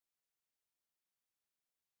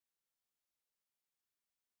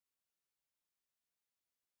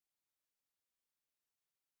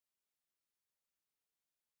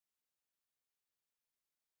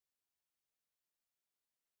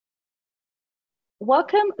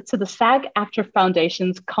Welcome to the SAG-AFTRA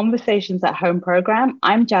Foundation's Conversations at Home program.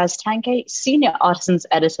 I'm Tangcay, Senior Artisans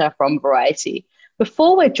Editor from Variety.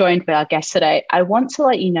 Before we're joined by our guest today, I want to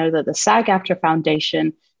let you know that the SAG-AFTRA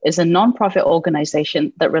Foundation is a nonprofit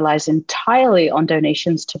organization that relies entirely on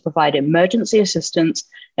donations to provide emergency assistance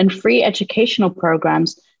and free educational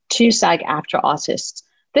programs to SAG-AFTRA artists.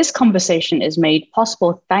 This conversation is made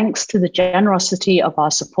possible thanks to the generosity of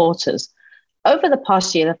our supporters. Over the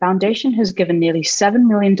past year, the foundation has given nearly $7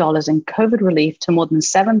 million in COVID relief to more than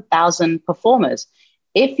 7,000 performers.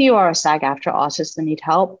 If you are a SAG-AFTRA artist and need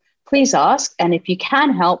help, please ask. And if you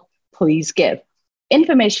can help, please give.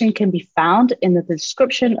 Information can be found in the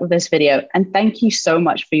description of this video. And thank you so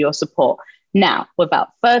much for your support. Now, without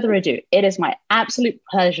further ado, it is my absolute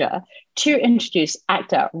pleasure to introduce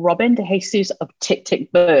actor Robin DeJesus of Tick,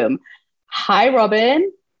 Tick, Boom. Hi,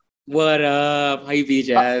 Robin. What up? How you be,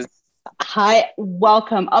 Jazz? Hi,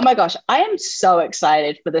 welcome. Oh my gosh, I am so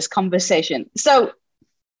excited for this conversation. So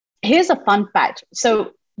here's a fun fact.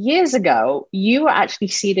 So years ago, you were actually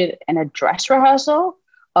seated in a dress rehearsal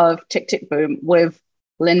of Tick, Tick, Boom with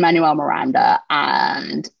Lin-Manuel Miranda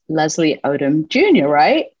and Leslie Odom Jr.,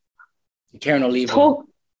 right? Karen Olivo.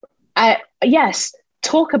 Yes,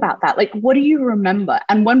 talk about that. Like, what do you remember?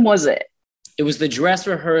 And when was it? It was the dress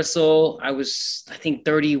rehearsal. I think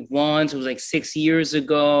 31, so it was like 6 years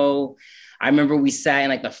ago. I remember we sat in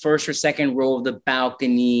like the first or second row of the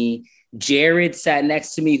balcony. Jared sat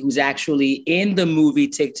next to me, who's actually in the movie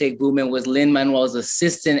Tick, Tick, Boom and was Lin-Manuel's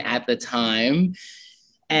assistant at the time.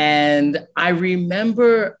 And I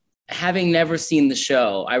remember having never seen the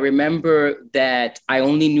show. I remember that I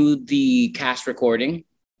only knew the cast recording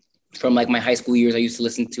from like my high school years. I used to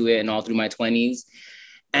listen to it and all through my 20s.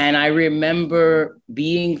 And I remember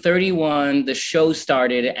being 31, the show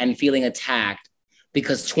started and feeling attacked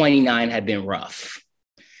because 29 had been rough.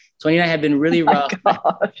 29 had been really rough.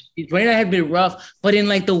 29 had been rough, but in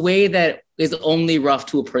like the way that is only rough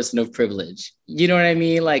to a person of privilege. You know what I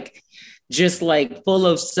mean? Like just like full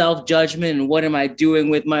of self-judgment and what am I doing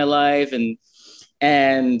with my life?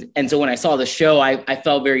 And so when I saw the show, I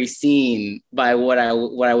felt very seen by what I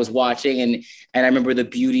was watching. And I remember the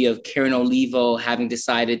beauty of Karen Olivo having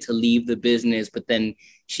decided to leave the business, but then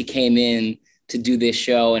she came in to do this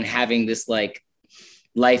show and having this like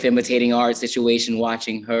life imitating art situation,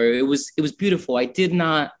 watching her. It was beautiful. I did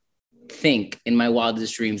not think in my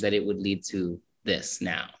wildest dreams that it would lead to this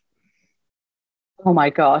now. Oh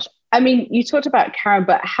my gosh. I mean, you talked about Karen,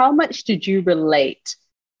 but how much did you relate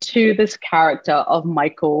to this character of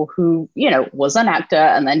Michael, who, was an actor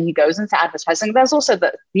and then he goes into advertising? There's also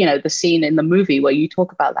the scene in the movie where you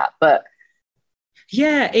talk about that, but.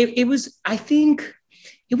 Yeah, it was, I think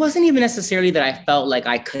it wasn't even necessarily that I felt like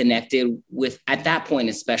I connected with, at that point,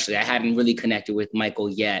 especially, I hadn't really connected with Michael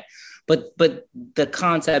yet. But the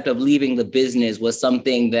concept of leaving the business was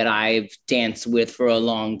something that I've danced with for a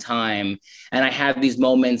long time. And I have these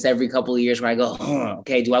moments every couple of years where I go,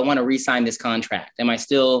 okay, do I want to re-sign this contract? Am I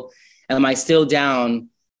still down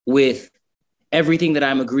with everything that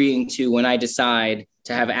I'm agreeing to when I decide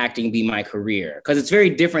to have acting be my career? Because it's very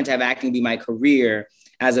different to have acting be my career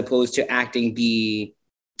as opposed to acting be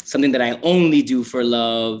something that I only do for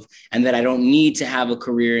love and that I don't need to have a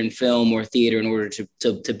career in film or theater in order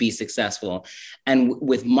to be successful. And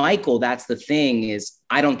with Michael, that's the thing, is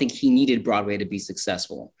I don't think he needed Broadway to be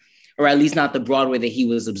successful, or at least not the Broadway that he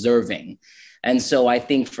was observing. And so I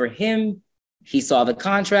think for him, he saw the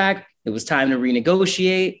contract, it was time to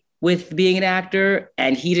renegotiate with being an actor,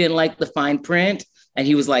 and he didn't like the fine print. And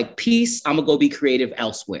he was like, peace, I'm gonna go be creative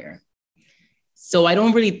elsewhere. So I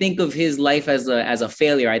don't really think of his life as a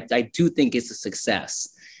failure. I do think it's a success.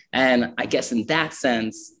 And I guess in that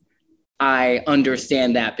sense, I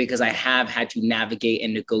understand that because I have had to navigate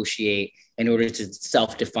and negotiate in order to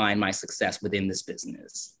self-define my success within this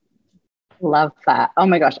business. Love that. Oh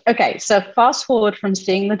my gosh. Okay, so fast forward from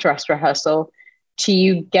seeing the dress rehearsal to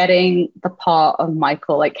you getting the part of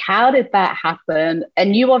Michael. Like, how did that happen?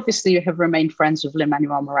 And you obviously have remained friends with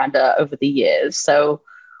Lin-Manuel Miranda over the years. So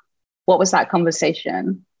what was that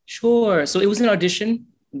conversation? Sure. So it was an audition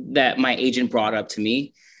that my agent brought up to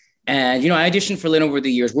me. And, I auditioned for Lin over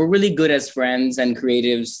the years. We're really good as friends and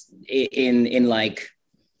creatives in like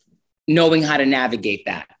knowing how to navigate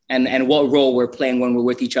that and what role we're playing when we're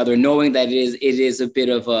with each other, knowing that it is a bit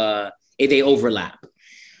of they overlap.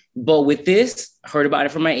 But with this, heard about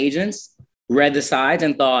it from my agents, read the sides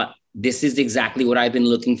and thought, this is exactly what I've been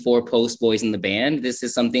looking for post Boys in the Band. This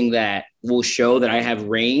is something that will show that I have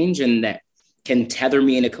range and that can tether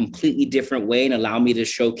me in a completely different way and allow me to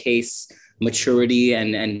showcase maturity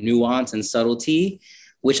and nuance and subtlety,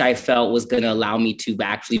 which I felt was going to allow me to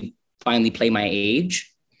actually finally play my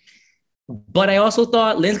age. But I also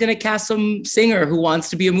thought Lynn's gonna cast some singer who wants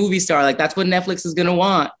to be a movie star. Like that's what Netflix is gonna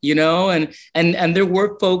want, you know? And there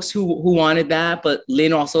were folks who wanted that, but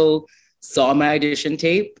Lynn also saw my audition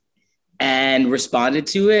tape and responded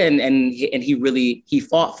to it. And he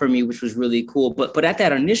fought for me, which was really cool. But at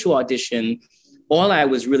that initial audition, all I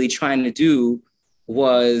was really trying to do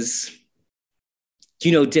was,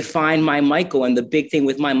 you know, define my Michael. And the big thing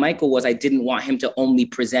with my Michael was I didn't want him to only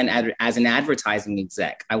present as an advertising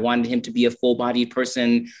exec. I wanted him to be a full-bodied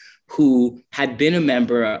person who had been a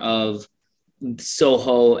member of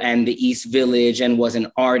Soho and the East Village and was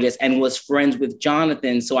an artist and was friends with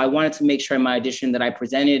Jonathan. So I wanted to make sure in my audition that I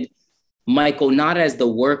presented Michael not as the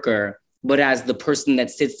worker, but as the person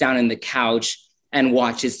that sits down in the couch and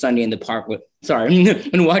watches Sunday in the Park with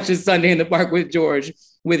George,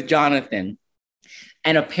 with Jonathan.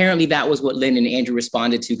 And apparently that was what Lynn and Andrew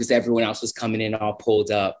responded to because everyone else was coming in all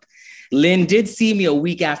pulled up. Lynn did see me a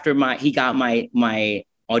week after he got my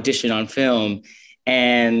audition on film.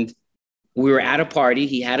 And we were at a party.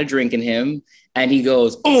 He had a drink in him. And he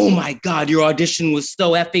goes, "Oh my God, your audition was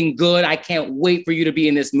so effing good. I can't wait for you to be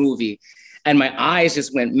in this movie." And my eyes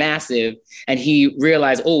just went massive. And he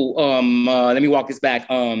realized, let me walk this back.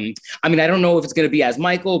 I mean, I don't know if it's going to be as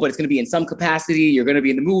Michael, but it's going to be in some capacity. You're going to be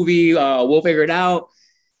in the movie. We'll figure it out.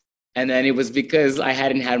 And then it was because I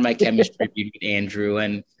hadn't had my chemistry read with Andrew.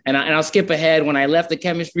 And I'll skip ahead. When I left the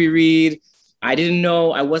chemistry read, I didn't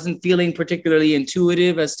know, I wasn't feeling particularly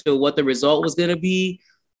intuitive as to what the result was going to be.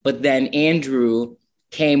 But then Andrew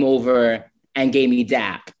came over and gave me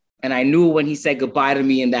DAP. And I knew when he said goodbye to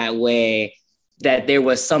me in that way that there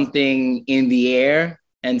was something in the air.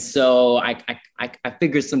 And so I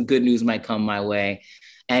figured some good news might come my way.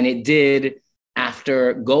 And it did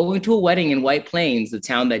after going to a wedding in White Plains, the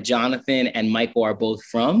town that Jonathan and Michael are both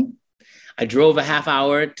from. I drove a half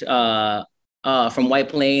hour from White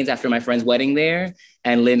Plains after my friend's wedding there.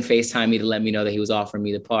 And Lynn FaceTimed me to let me know that he was offering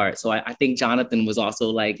me the part. So I think Jonathan was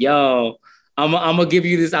also like, yo, I'm gonna give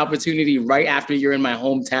you this opportunity right after you're in my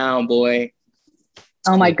hometown, boy.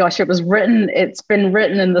 Oh my gosh, it was written. It's been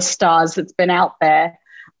written in the stars. It's been out there.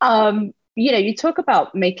 You know, you talk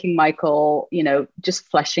about making Michael, you know, just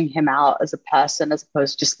fleshing him out as a person as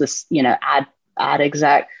opposed to just this, you know, ad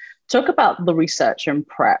exec. Talk about the research and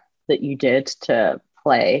prep that you did to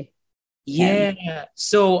play. Yeah.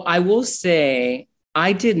 So I will say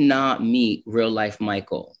I did not meet real life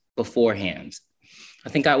Michael beforehand. I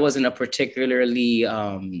think I was in a particularly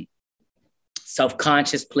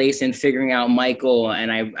self-conscious place in figuring out Michael.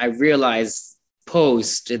 And I realized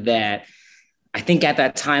post that I think at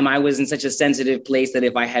that time I was in such a sensitive place that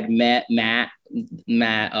if I had met Matt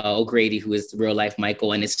O'Grady, who is the real life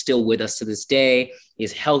Michael and is still with us to this day,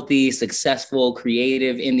 is healthy, successful,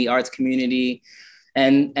 creative in the arts community.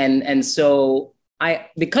 And so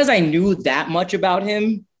because I knew that much about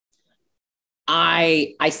him,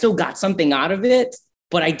 I still got something out of it,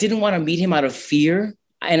 but I didn't want to meet him out of fear.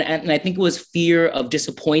 And I think it was fear of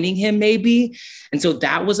disappointing him maybe. And so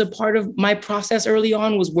that was a part of my process early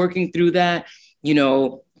on, was working through that, you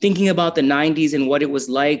know, thinking about the 90s and what it was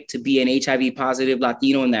like to be an HIV positive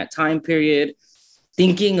Latino in that time period,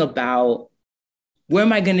 thinking about where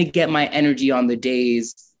am I going to get my energy on the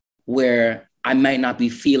days where I might not be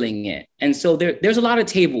feeling it. And so there's a lot of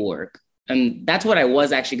table work. And that's what I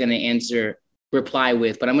was actually going to reply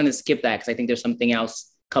with, but I'm going to skip that because I think there's something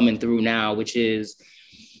else coming through now, which is,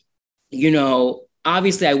 you know,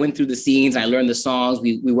 obviously I went through the scenes, I learned the songs,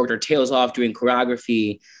 we worked our tails off doing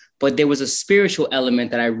choreography, but there was a spiritual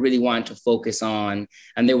element that I really wanted to focus on.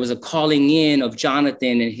 And there was a calling in of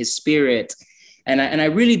Jonathan and his spirit. And I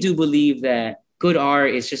really do believe that good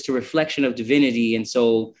art is just a reflection of divinity. And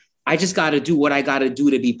so I just got to do what I got to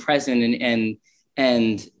do to be present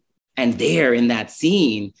and there in that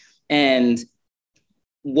scene. And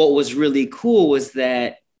what was really cool was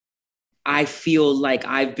that I feel like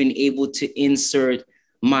I've been able to insert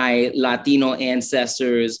my Latino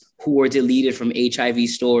ancestors who were deleted from HIV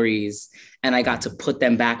stories, and I got to put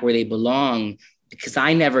them back where they belong because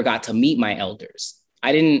I never got to meet my elders.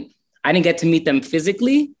 I didn't get to meet them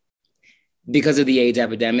physically because of the AIDS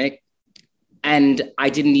epidemic, and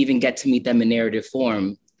I didn't even get to meet them in narrative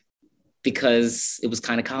form because it was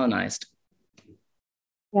kind of colonized.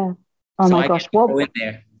 Yeah. Oh so my I gosh. Go in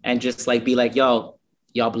there and just like be like, yo,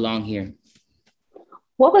 y'all belong here.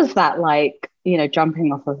 What was that like, you know,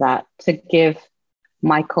 jumping off of that to give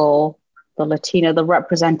Michael, the Latino, the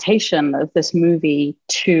representation of this movie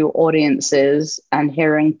to audiences and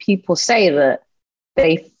hearing people say that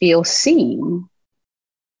they feel seen?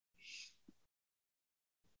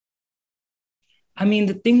 I mean,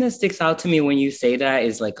 the thing that sticks out to me when you say that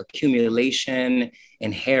is like accumulation,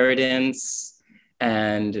 inheritance,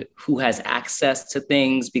 and who has access to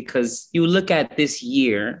things. Because you look at this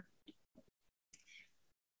year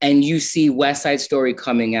and you see West Side Story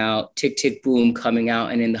coming out, Tick, Tick, Boom coming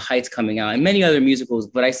out, and In the Heights coming out, and many other musicals.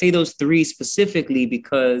 But I say those three specifically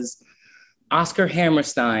because Oscar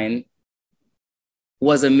Hammerstein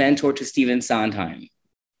was a mentor to Stephen Sondheim.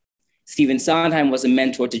 Stephen Sondheim was a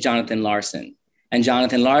mentor to Jonathan Larson. And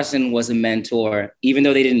Jonathan Larson was a mentor, even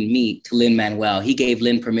though they didn't meet, to Lin-Manuel. He gave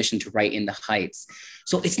Lin permission to write In the Heights.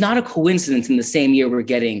 So it's not a coincidence in the same year we're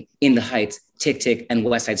getting In the Heights, Tick, Tick, and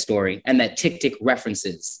West Side Story, and that Tick, Tick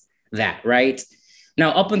references that, right?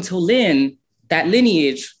 Now, up until Lin, that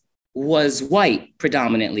lineage was white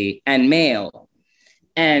predominantly and male.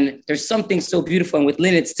 And there's something so beautiful. And with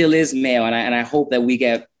Lin, it still is male. And I hope that we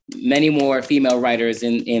get many more female writers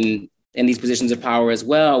in these positions of power as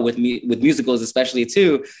well, with musicals especially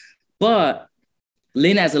too. But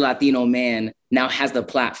Lin, as a Latino man, now has the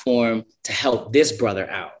platform to help this brother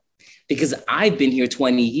out. Because I've been here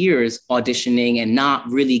 20 years auditioning and not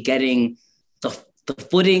really getting the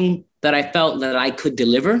footing that I felt that I could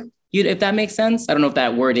deliver, if that makes sense. I don't know if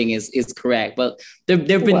that wording is correct, but there've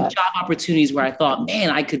been job opportunities where I thought, man,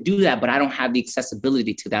 I could do that, but I don't have the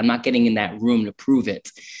accessibility to that. I'm not getting in that room to prove it.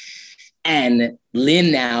 And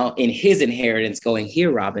Lin now in his inheritance going,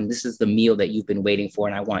 here, Robin, this is the meal that you've been waiting for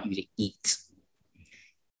and I want you to eat.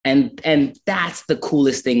 And that's the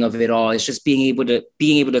coolest thing of it all, is just being able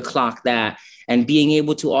to clock that, and being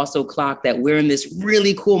able to also clock that we're in this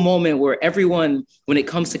really cool moment where everyone, when it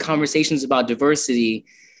comes to conversations about diversity,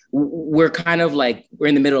 we're kind of like, we're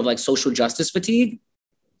in the middle of like social justice fatigue.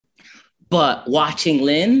 But watching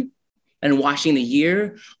Lin and watching the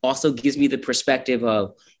year also gives me the perspective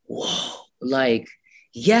of, whoa, like,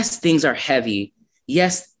 yes, things are heavy.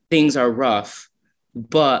 Yes, things are rough.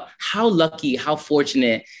 But how lucky, how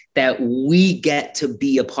fortunate that we get to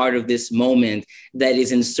be a part of this moment that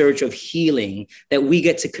is in search of healing, that we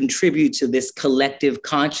get to contribute to this collective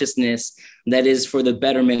consciousness that is for the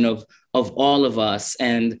betterment of all of us.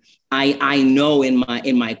 And I know in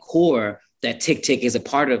my core that Tick Tick is a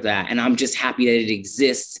part of that. And I'm just happy that it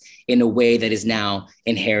exists in a way that is now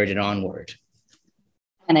inherited onward.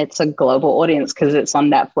 And it's a global audience because it's on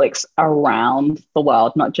Netflix around the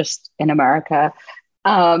world, not just in America.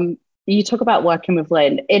 You talk about working with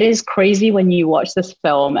Lin. It is crazy when you watch this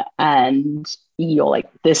film and you're like,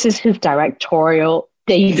 this is his directorial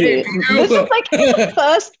debut. This is like his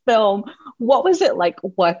first film. What was it like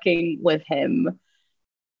working with him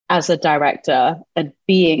as a director and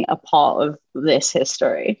being a part of this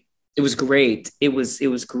history? It was great. It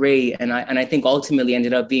was great. And I think ultimately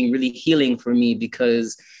ended up being really healing for me,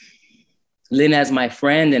 because Lin, as my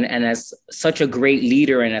friend and as such a great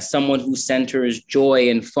leader and as someone who centers joy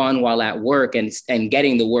and fun while at work and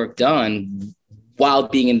getting the work done while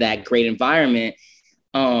being in that great environment,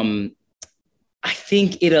 I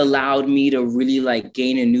think it allowed me to really like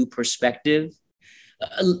gain a new perspective.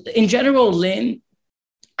 In general, Lin,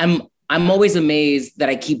 I'm always amazed that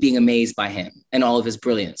I keep being amazed by him and all of his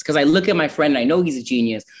brilliance. Because I look at my friend and I know he's a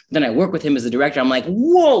genius. Then I work with him as a director. I'm like,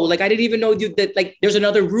 whoa, like I didn't even know that like there's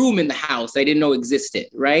another room in the house I didn't know existed,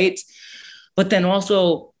 right? But then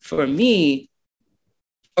also for me,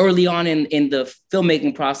 early on in the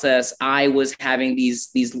filmmaking process, I was having these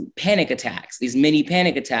panic attacks, these mini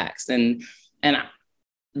panic attacks. And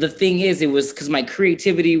the thing is, it was because my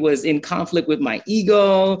creativity was in conflict with my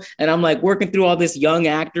ego. And I'm like working through all this young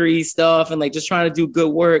actor-y stuff and like just trying to do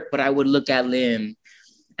good work. But I would look at Lin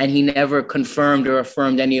and he never confirmed or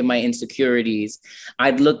affirmed any of my insecurities.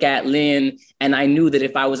 I'd look at Lin and I knew that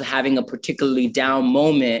if I was having a particularly down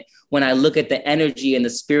moment, when I look at the energy and the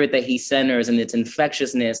spirit that he centers and its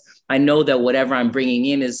infectiousness, I know that whatever I'm bringing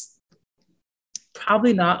in is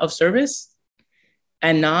probably not of service.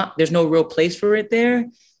 And there's no real place for it there.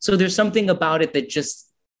 So there's something about it that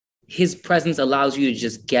just, his presence allows you to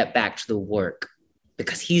just get back to the work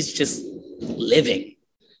because he's just living.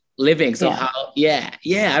 So I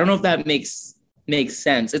don't know if that makes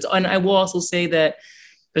sense. And I will also say that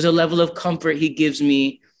there's a level of comfort he gives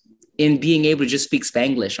me in being able to just speak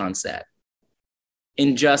Spanglish on set,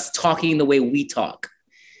 in just talking the way we talk.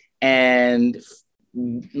 And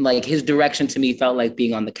like his direction to me felt like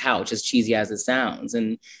being on the couch, as cheesy as it sounds.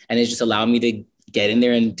 And it just allowed me to get in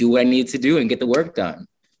there and do what I need to do and get the work done.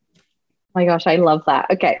 Oh my gosh, I love that.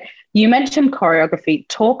 Okay. You mentioned choreography.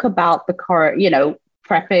 Talk about the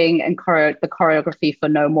prepping and the choreography for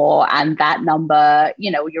No More and that number,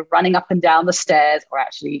 you're running up and down the stairs, or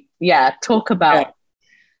actually, talk about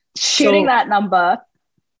shooting that number.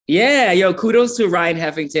 Yeah, yo, kudos to Ryan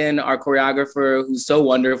Heffington, our choreographer, who's so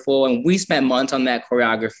wonderful. And we spent months on that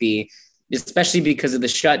choreography, especially because of the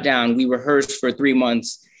shutdown. We rehearsed for 3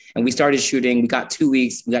 months and we started shooting. We got 2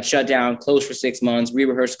 weeks. We got shut down, closed for 6 months. We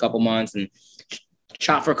rehearsed a couple months and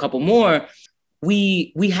shot for a couple more.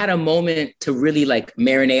 We had a moment to really like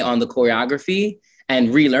marinate on the choreography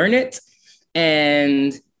and relearn it.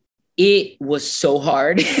 And it was so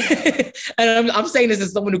hard. And I'm saying this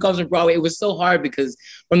as someone who comes from Broadway. It was so hard because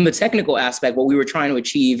from the technical aspect, what we were trying to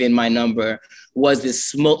achieve in my number was this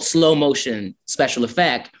slow motion special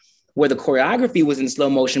effect where the choreography was in slow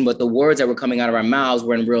motion, but the words that were coming out of our mouths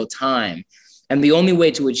were in real time. And the only way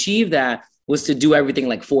to achieve that was to do everything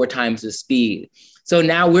like 4 times the speed. So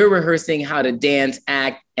now we're rehearsing how to dance,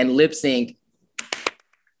 act, and lip sync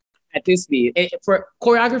at this speed. For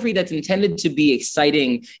choreography that's intended to be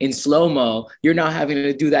exciting in slow-mo, you're now having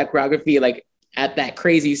to do that choreography like at that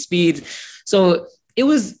crazy speed. So it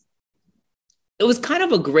was kind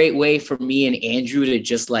of a great way for me and Andrew to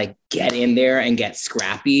just like get in there and get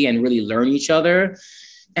scrappy and really learn each other.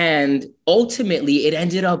 And ultimately, it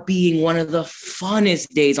ended up being one of the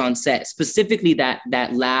funnest days on set, specifically that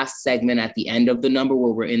last segment at the end of the number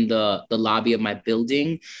where we're in the lobby of my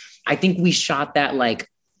building. I think we shot that like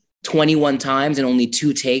 21 times and only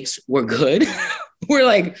 2 takes were good. We're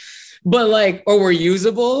like, or were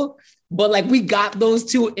usable, but like we got those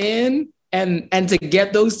 2 in and to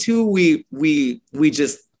get those 2, we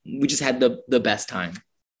just had the best time.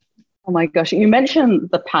 Oh my gosh. You mentioned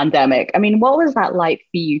the pandemic. I mean, what was that like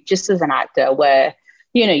for you just as an actor where,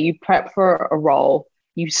 you prep for a role,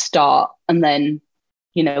 you start, and then,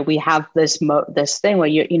 we have this thing where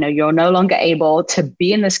you're no longer able to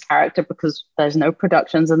be in this character because there's no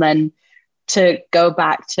productions. And then to go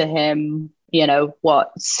back to him,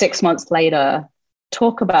 6 months later,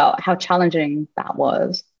 talk about how challenging that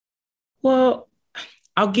was. Well,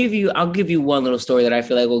 I'll give you one little story that I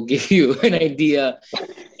feel like will give you an idea.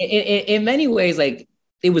 In many ways, like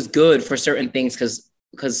it was good for certain things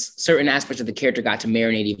because certain aspects of the character got to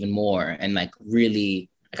marinate even more and like really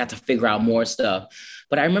I got to figure out more stuff.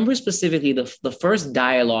 But I remember specifically the first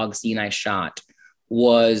dialogue scene I shot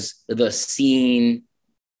was the scene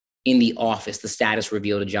in the office, the status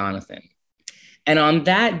reveal to Jonathan. And on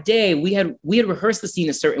that day, we had rehearsed the scene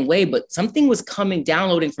a certain way, but something was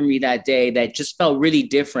downloading for me that day that just felt really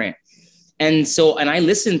different. And I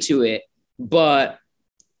listened to it, but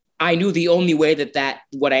I knew the only way that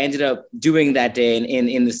what I ended up doing that day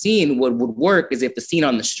in the scene would work is if the scene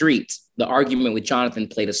on the street, the argument with Jonathan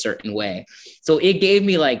played a certain way. So it gave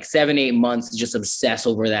me like 7-8 months to just obsess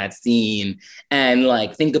over that scene and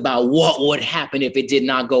like think about what would happen if it did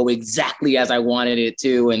not go exactly as I wanted it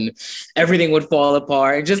to, and everything would fall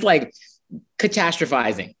apart, and just like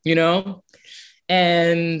catastrophizing,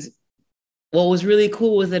 And what was really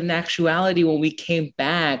cool was that in actuality, when we came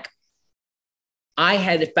back, I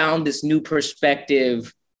had found this new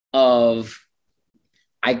perspective of,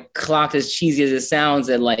 I clocked, as cheesy as it sounds,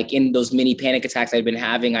 that like in those mini panic attacks I'd been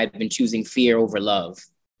having, I'd been choosing fear over love,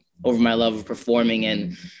 over my love of performing.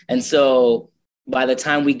 And so by the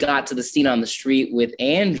time we got to the scene on the street with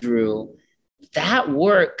Andrew, that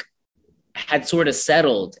work had sort of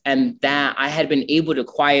settled, and that I had been able to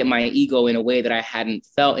quiet my ego in a way that I hadn't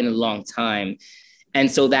felt in a long time.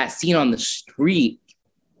 And so that scene on the street,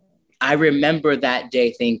 I remember that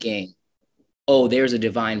day thinking, oh, there's a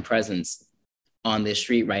divine presence on this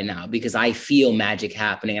street right now, because I feel magic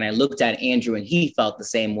happening. And I looked at Andrew and he felt the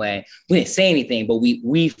same way. We didn't say anything, but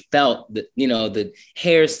we felt the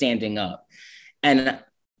hair standing up. And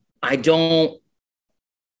I don't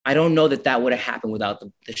know that would have happened without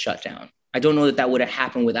the shutdown. I don't know that would have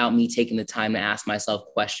happened without me taking the time to ask myself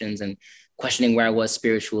questions and questioning where I was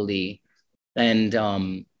spiritually, and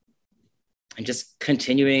just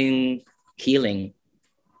continuing healing,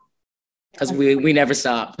 because we never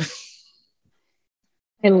stop.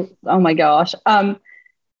 Oh my gosh.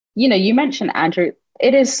 You mentioned Andrew.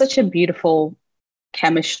 It is such a beautiful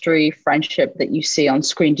chemistry, friendship that you see on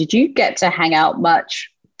screen. Did you get to hang out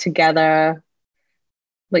much together?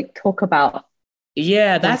 Like talk about.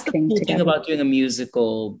 Yeah, that's the cool thing about doing a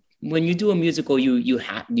musical. When you do a musical,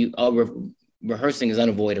 rehearsing is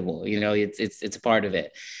unavoidable. It's a part of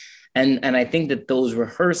it. And I think that those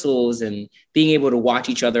rehearsals and being able to watch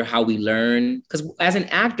each other, how we learn, because as an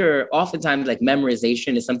actor, oftentimes like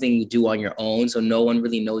memorization is something you do on your own. So no one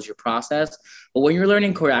really knows your process. But when you're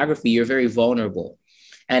learning choreography, you're very vulnerable.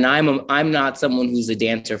 And I'm not someone who's a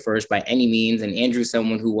dancer first by any means. And Andrew's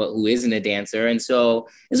someone who isn't a dancer. And so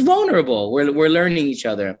it's vulnerable. We're learning each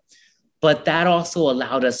other. But that also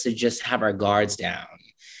allowed us to just have our guards down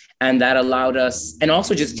And that allowed us, and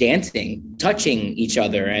also just dancing, touching each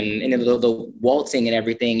other, and the waltzing and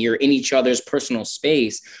everything. You're in each other's personal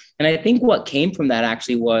space. And I think what came from that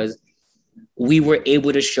actually was we were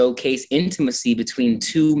able to showcase intimacy between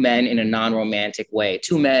two men in a non-romantic way.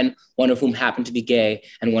 Two men, one of whom happened to be gay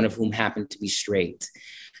and one of whom happened to be straight.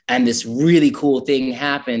 And this really cool thing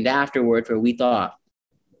happened afterward where we thought,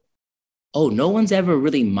 oh, no one's ever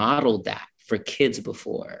really modeled that for kids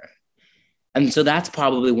before. And so that's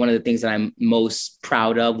probably one of the things that I'm most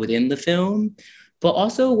proud of within the film. But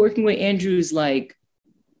also working with Andrew is like,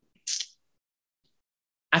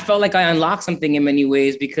 I felt like I unlocked something in many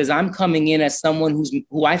ways because I'm coming in as someone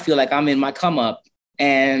who I feel like I'm in my come up.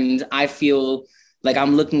 And I feel like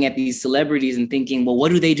I'm looking at these celebrities and thinking, well, what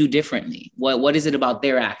do they do differently? What is it about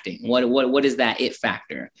their acting? What is that it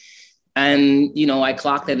factor? And, you know, I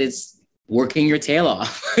clocked that it's working your tail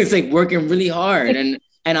off. It's like working really hard.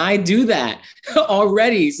 And I do that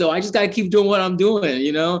already. So I just got to keep doing what I'm doing,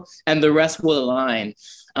 you know, and the rest will align.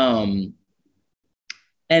 And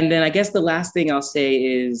then I guess the last thing I'll say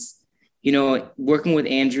is, you know, working with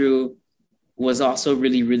Andrew was also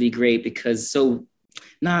really, really great because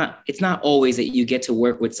it's not always that you get to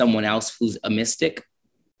work with someone else who's a mystic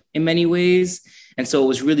in many ways. And so it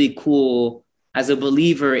was really cool as a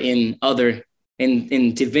believer in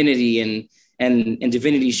divinity and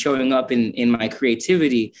divinity showing up in my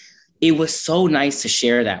creativity. It was so nice to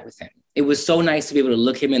share that with him. It was so nice to be able to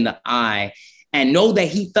look him in the eye and know that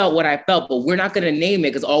he felt what I felt, but we're not going to name it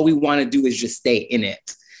because all we want to do is just stay in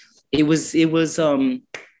it. It's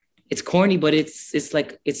corny, but it's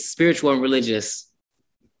like, it's spiritual and religious.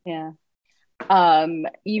 Yeah.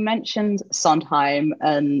 You mentioned Sondheim,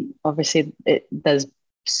 and obviously there's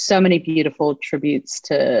so many beautiful tributes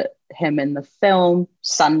to him in the film.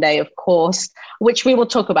 Sunday, of course, which we will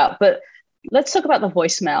talk about, but let's talk about the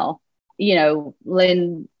voicemail. You know,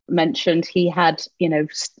 Lynn mentioned he had, you know,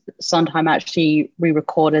 Sondheim actually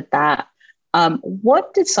re-recorded that.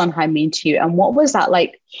 What did Sondheim mean to you? And what was that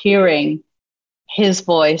like hearing his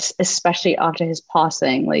voice, especially after his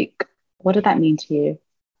passing? Like, what did that mean to you?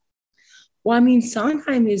 Well, I mean,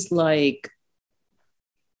 Sondheim is like,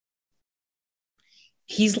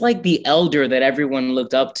 he's like the elder that everyone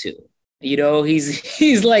looked up to. You know,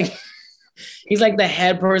 he's like the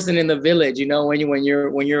head person in the village, you know, when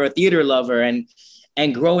you're a theater lover.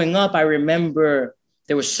 And growing up, I remember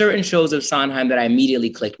there were certain shows of Sondheim that I immediately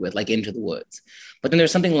clicked with, like Into the Woods. But then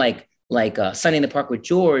there's something like Sunday in the Park with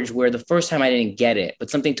George, where the first time I didn't get it, but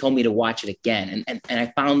something told me to watch it again. And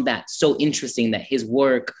I found that so interesting that his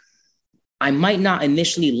work, I might not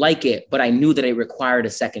initially like it, but I knew that it required a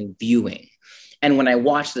second viewing. And when I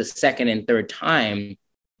watched the second and third time,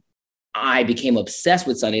 I became obsessed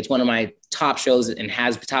with Sunday. It's one of my top shows and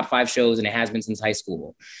has top 5 shows, and it has been since high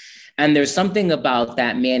school. And there's something about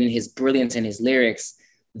that man and his brilliance and his lyrics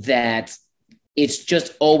that it's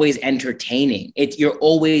just always entertaining.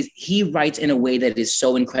 He writes in a way that is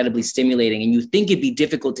so incredibly stimulating, and you think it'd be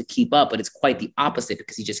difficult to keep up, but it's quite the opposite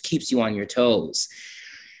because he just keeps you on your toes.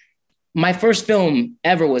 My first film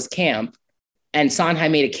ever was Camp, and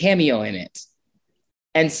Sondheim made a cameo in it.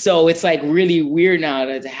 And so it's like really weird now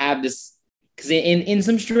to have this, because in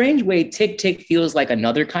some strange way, Tick Tick feels like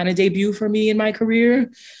another kind of debut for me in my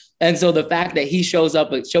career. And so the fact that he showed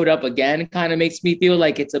up again kind of makes me feel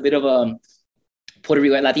like it's a bit of a, Puerto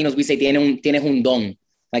Rico Latinos, we say, tienes un don,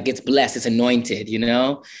 like it's blessed, it's anointed, you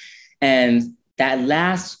know? And that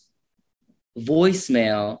last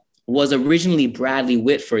voicemail was originally Bradley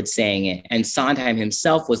Whitford saying it. And Sondheim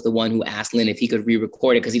himself was the one who asked Lynn if he could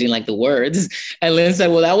re-record it because he didn't like the words. And Lynn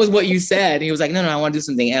said, well, that was what you said. And he was like, no, I want to do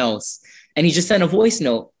something else. And he just sent a voice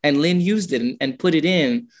note, and Lynn used it and put it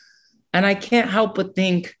in. And I can't help but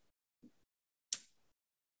think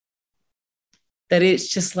that it's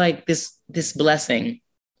just like this blessing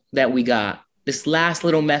that we got, this last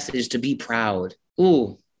little message to be proud.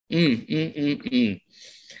 Ooh,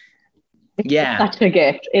 Yeah. Such a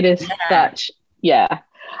gift. It is such, yeah.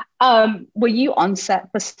 Were you on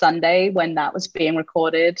set for Sunday when that was being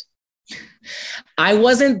recorded? I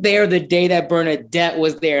wasn't there the day that Bernadette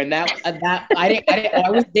was there, and that I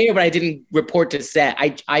was there, but I didn't report to set.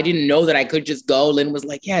 I didn't know that I could just go. Lynn was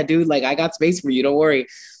like, "Yeah, dude, like I got space for you. Don't worry."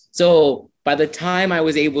 So by the time I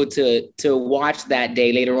was able to watch that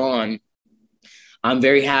day later on, I'm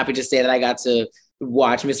very happy to say that I got to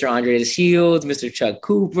watch Mr. Andre Shields, Mr. Chuck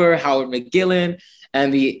Cooper, Howard McGillen,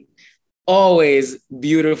 and the always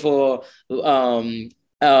beautiful.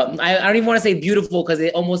 I don't even want to say beautiful because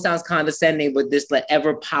it almost sounds condescending, but this like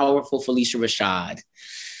ever powerful Felicia Rashad.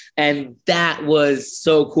 And that was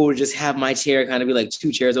so cool to just have my chair kind of be like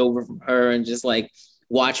 2 chairs over from her and just like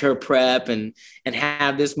watch her prep and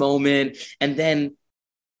have this moment. And then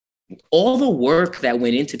all the work that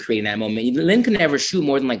went into creating that moment. Lynn could never shoot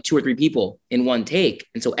more than like 2 or 3 people in one take.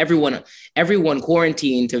 And so everyone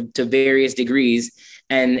quarantined to various degrees.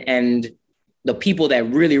 And the people that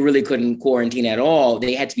really, really couldn't quarantine at all,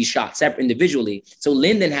 they had to be shot separate individually. So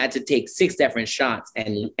Lynn then had to take 6 different shots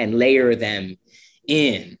and layer them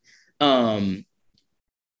in.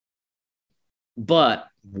 But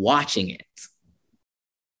watching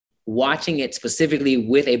it specifically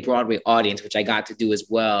with a Broadway audience, which I got to do as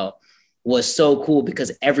well, was so cool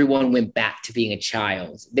because everyone went back to being a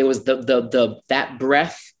child. There was that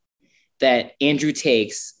breath that Andrew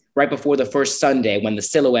takes right before the first Sunday when the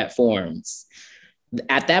silhouette forms.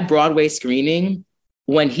 At that Broadway screening,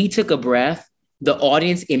 when he took a breath, the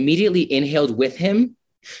audience immediately inhaled with him.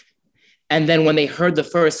 And then when they heard the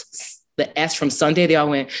S from Sunday, they all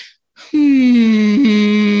went,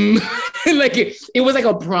 like it was like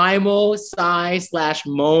a primal sigh /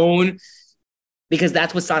 moan, because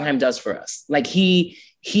that's what Sondheim does for us. Like he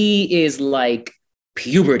is like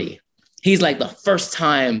puberty. He's like the first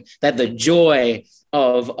time that the joy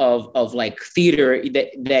of like theater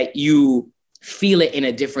that you feel it in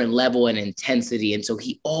a different level and intensity. And so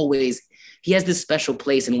he has this special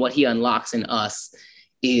place, and what he unlocks in us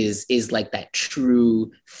is like that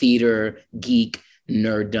true theater geek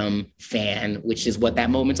nerddom fan, which is what that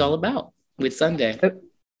moment's all about with Sunday.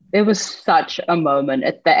 It was such a moment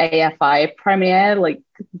at the AFI premiere. Like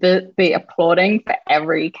the applauding for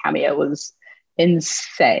every cameo was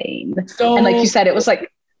insane. And like you said, it was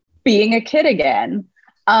like being a kid again.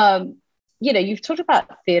 You've talked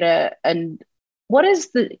about theater, and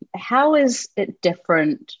how is it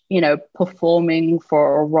different, performing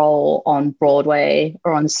for a role on Broadway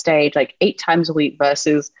or on stage, like 8 times a week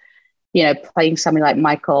versus, playing something like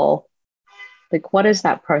Michael? Like, what is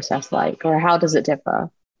that process like, or how does it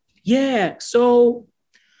differ? Yeah. So,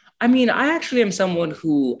 I mean, I actually am someone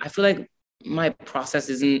who I feel like my process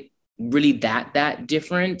isn't really that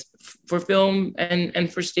different for film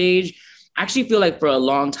and for stage. I actually feel like for a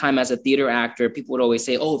long time as a theater actor, people would always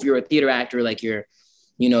say, oh, if you're a theater actor, like you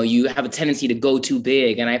have a tendency to go too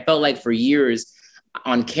big. And I felt like for years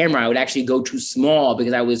on camera, I would actually go too small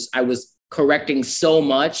because I was correcting so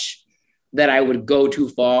much that I would go too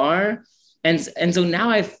far. And so now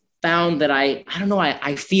I've found that I don't know,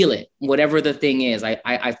 I feel it, whatever the thing is,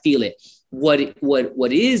 I feel it.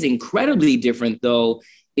 What is incredibly different though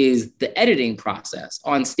is the editing process.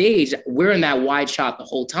 On stage, we're in that wide shot the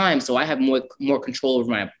whole time. So I have more control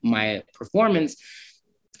over my performance,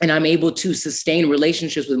 and I'm able to sustain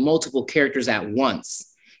relationships with multiple characters at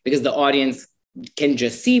once because the audience can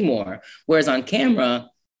just see more. Whereas on camera,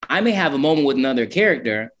 I may have a moment with another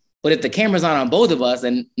character, but if the camera's not on both of us,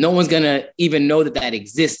 then no one's gonna even know that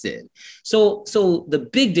existed. So the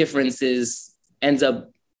big difference ends up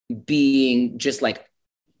being just like,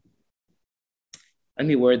 let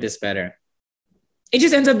me word this better. It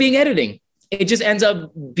just ends up being editing. It just ends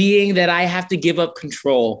up being that I have to give up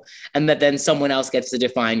control and that then someone else gets to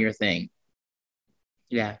define your thing.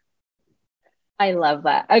 Yeah. I love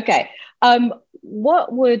that. Okay.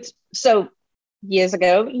 So years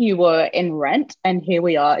ago you were in Rent, and here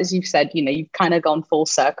we are, as you've said, you've kind of gone full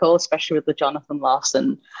circle, especially with the Jonathan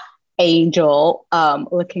Larson angel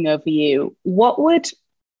looking over you. What would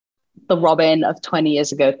the Robin of 20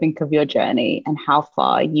 years ago think of your journey and how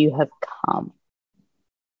far you have come?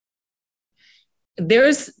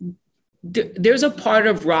 There's a part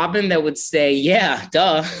of Robin that would say, yeah,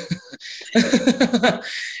 duh.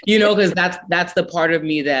 Because that's the part of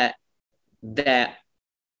me that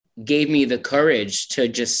gave me the courage to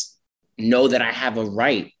just know that I have a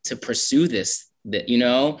right to pursue this. That,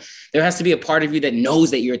 there has to be a part of you that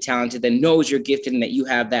knows that you're talented, that knows you're gifted, and that you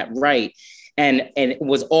have that right. And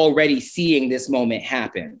was already seeing this moment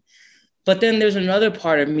happen. But then there's another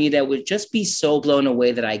part of me that would just be so blown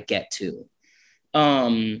away that I get to.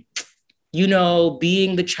 Being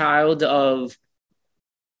the child of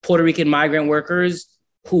Puerto Rican migrant workers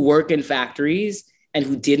who work in factories and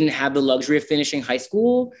who didn't have the luxury of finishing high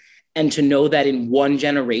school, and to know that in one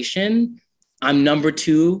generation, I'm number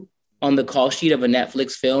 2 on the call sheet of a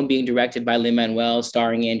Netflix film being directed by Lin-Manuel,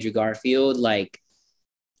 starring Andrew Garfield, like,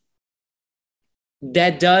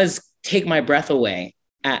 that does take my breath away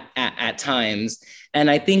at times.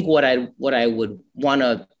 And I think what I would want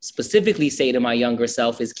to specifically say to my younger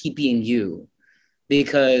self is keep being you,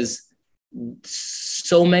 because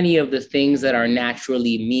so many of the things that are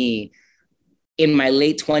naturally me in my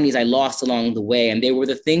late 20s, I lost along the way. And they were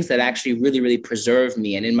the things that actually really, really preserved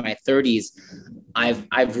me. And in my 30s,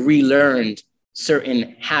 I've relearned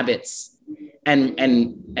certain habits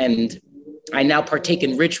and I now partake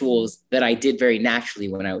in rituals that I did very naturally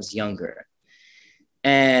when I was younger.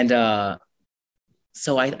 And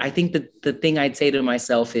so I think that the thing I'd say to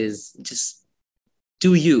myself is just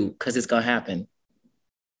do you, because it's going to happen.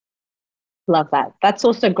 Love that. That's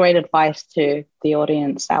also great advice to the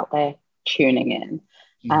audience out there tuning in.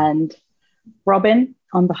 Mm-hmm. And Robin,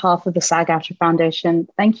 on behalf of the SAG-AFTRA Foundation,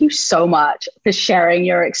 thank you so much for sharing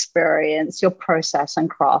your experience, your process and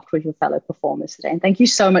craft with your fellow performers today. And thank you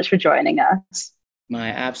so much for joining us. My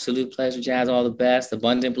absolute pleasure, Jazz. All the best.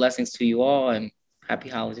 Abundant blessings to you all and happy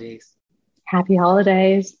holidays. Happy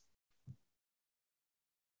holidays.